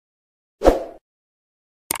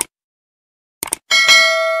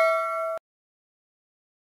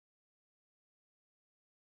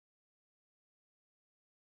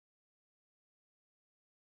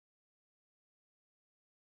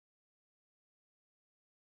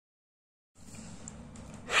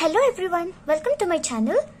Hello everyone, welcome to my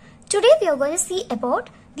channel. Today we are going to see about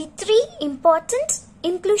the 3 important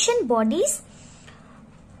inclusion bodies.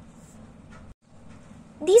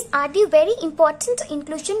 These are the very important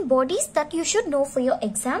inclusion bodies that you should know for your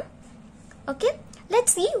exam. Okay,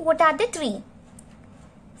 let's see what are the 3.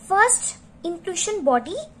 First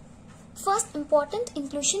important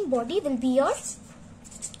inclusion body will be your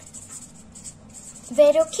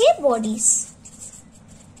Verocay bodies.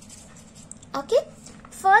 Okay.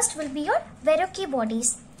 First will be your Verocay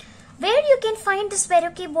bodies. Where you can find this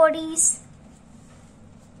Verocay bodies?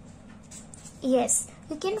 Yes,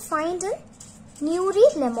 you can find in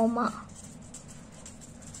neurilemoma.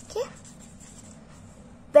 Okay.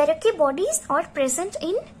 Verocay bodies are present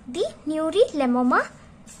in the neurilemoma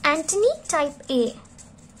Antony type A.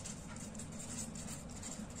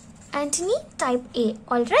 Antony type A.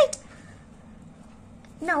 Alright.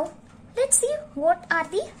 Now, let's see what are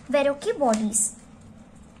the Verocay bodies.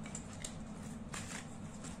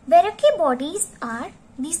 Verocay bodies are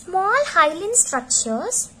the small hyaline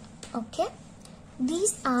structures. Okay,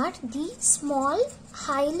 these are the small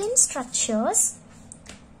hyaline structures,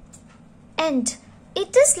 and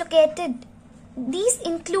it is located. These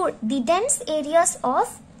include the dense areas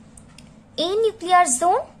of anuclear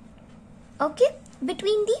zone. Okay,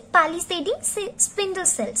 between the palisading spindle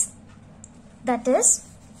cells. That is,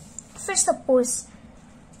 for suppose.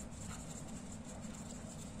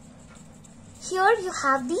 Here you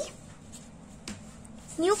have the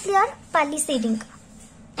nuclear palisading,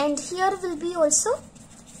 and here will be also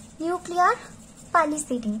nuclear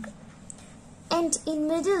palisading, and in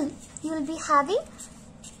middle you will be having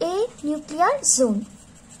a nuclear zone,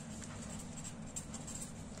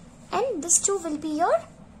 and this too will be your,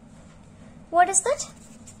 what is that?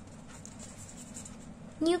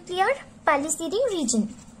 Nuclear palisading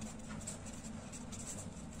region.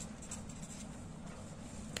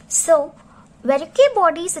 So, Verocay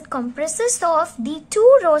bodies, it comprises of the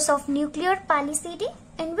 2 rows of nuclear palisading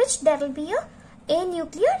in which there will be a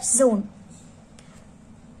nuclear zone.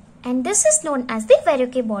 And this is known as the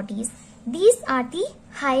Verocay bodies. These are the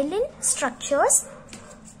hyaline structures.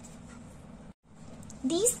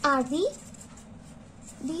 These are the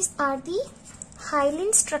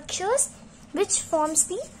hyaline structures which forms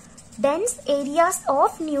the dense areas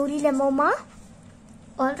of neurilemoma.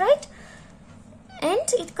 Alright. And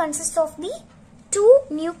it consists of the 2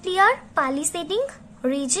 nuclear palisading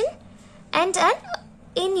region and an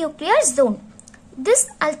anuclear zone. These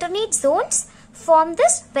alternate zones form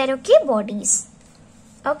this Verocay bodies.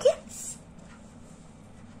 Okay.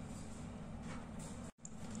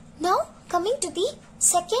 Now coming to the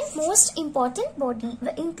second most important body,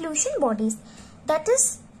 the inclusion bodies, that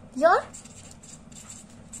is your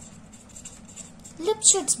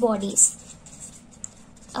Lipschutz bodies.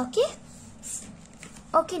 Okay.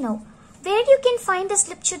 Okay, now, where you can find the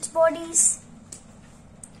Lipschutz bodies?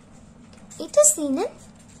 It is seen in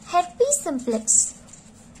herpes simplex.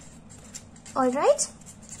 Alright,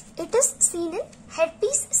 it is seen in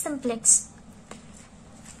herpes simplex.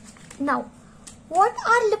 Now, what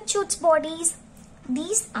are Lipschutz bodies?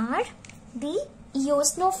 These are the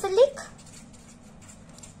eosinophilic.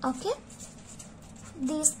 Okay,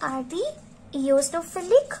 these are the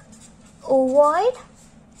eosinophilic, ovoid,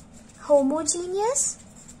 homogeneous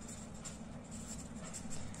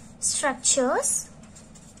structures.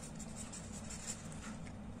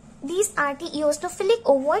 These are the eosinophilic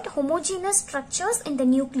ovoid homogeneous structures in the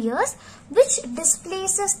nucleus which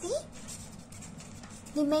displaces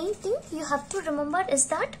the main thing you have to remember is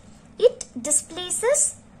that it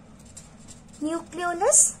displaces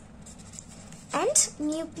nucleolus and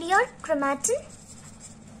nuclear chromatin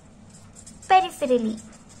peripherally.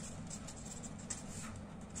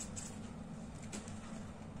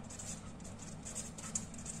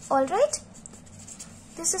 Alright,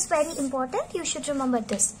 this is very important, you should remember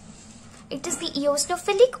this. It is the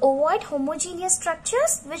eosinophilic ovoid homogeneous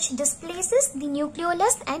structures which displaces the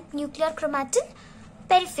nucleolus and nuclear chromatin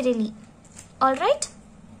peripherally. Alright,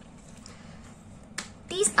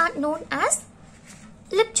 these are known as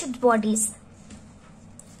Lipschutz bodies.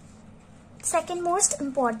 Second most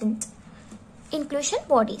important inclusion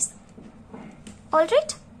bodies.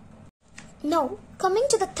 Alright. Now, coming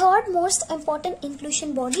to the third most important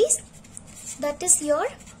inclusion bodies, that is your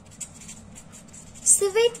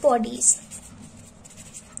civet bodies.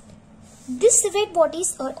 These civet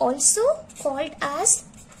bodies are also called as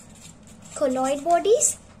colloid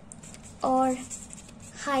bodies or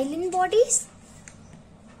hyaline bodies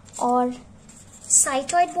or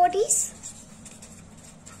cytoid bodies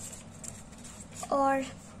or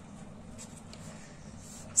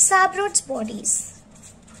Sabrod's bodies.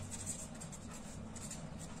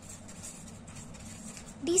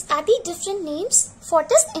 These are the different names for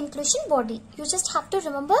this inclusion body. You just have to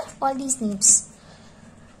remember all these names.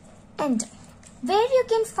 And where you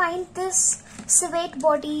can find this civet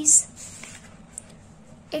bodies?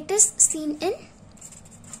 It is seen in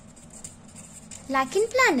lichen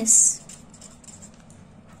planus.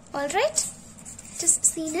 Alright, it is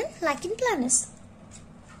seen in lichen planus.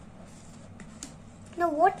 Now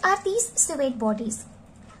what are these civet bodies?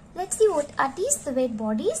 Let's see what are these civet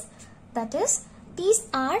bodies. That is, these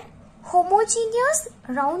are homogeneous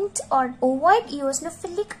round or ovoid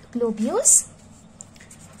eosinophilic globules.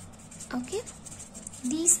 Okay,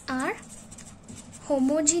 these are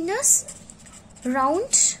homogeneous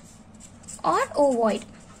round or ovoid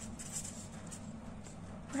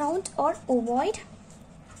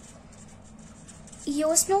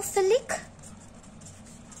eosinophilic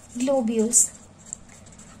globules,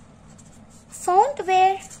 found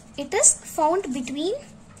where it is found between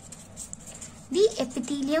the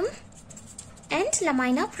epithelium and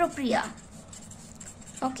lamina propria.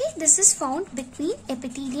 Okay, this is found between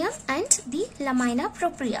epithelium and the lamina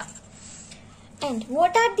propria. And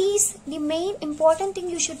what are these? The main important thing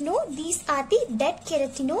you should know, these are the dead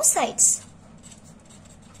keratinocytes.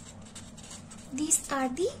 These are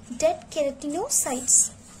the dead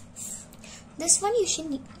keratinocytes. This one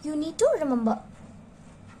you need to remember.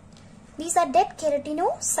 These are dead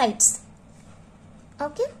keratinocytes.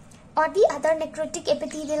 Okay, or the other necrotic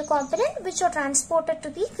epithelial component which are transported to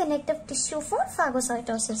the connective tissue for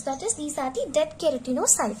phagocytosis. That is, these are the dead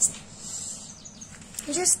keratinocytes.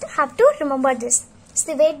 You just have to remember this.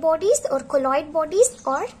 Civet bodies or colloid bodies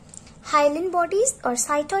or hyaline bodies or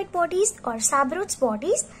cytoid bodies or Sabrot's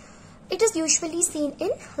bodies, it is usually seen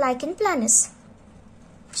in lichen planus.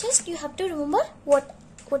 Just you have to remember what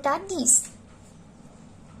are these.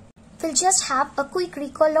 We'll just have a quick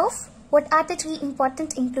recall of what are the three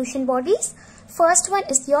important inclusion bodies. First one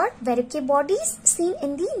is your Verrucay bodies seen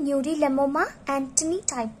in the Neurilemoma Antony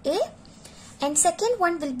type A. And second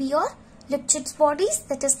one will be your Lipschitz bodies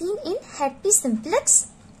that are seen in herpes simplex.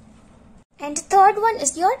 And third one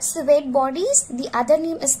is your civet bodies. The other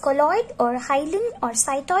name is colloid or hyaline or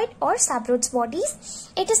cytoid or Sabrot's bodies.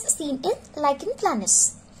 It is seen in lichen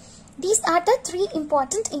planus. These are the three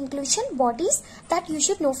important inclusion bodies that you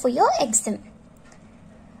should know for your exam.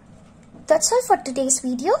 That's all for today's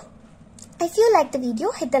video. If you like the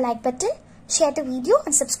video, hit the like button, share the video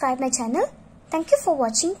and subscribe my channel. Thank you for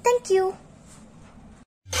watching. Thank you.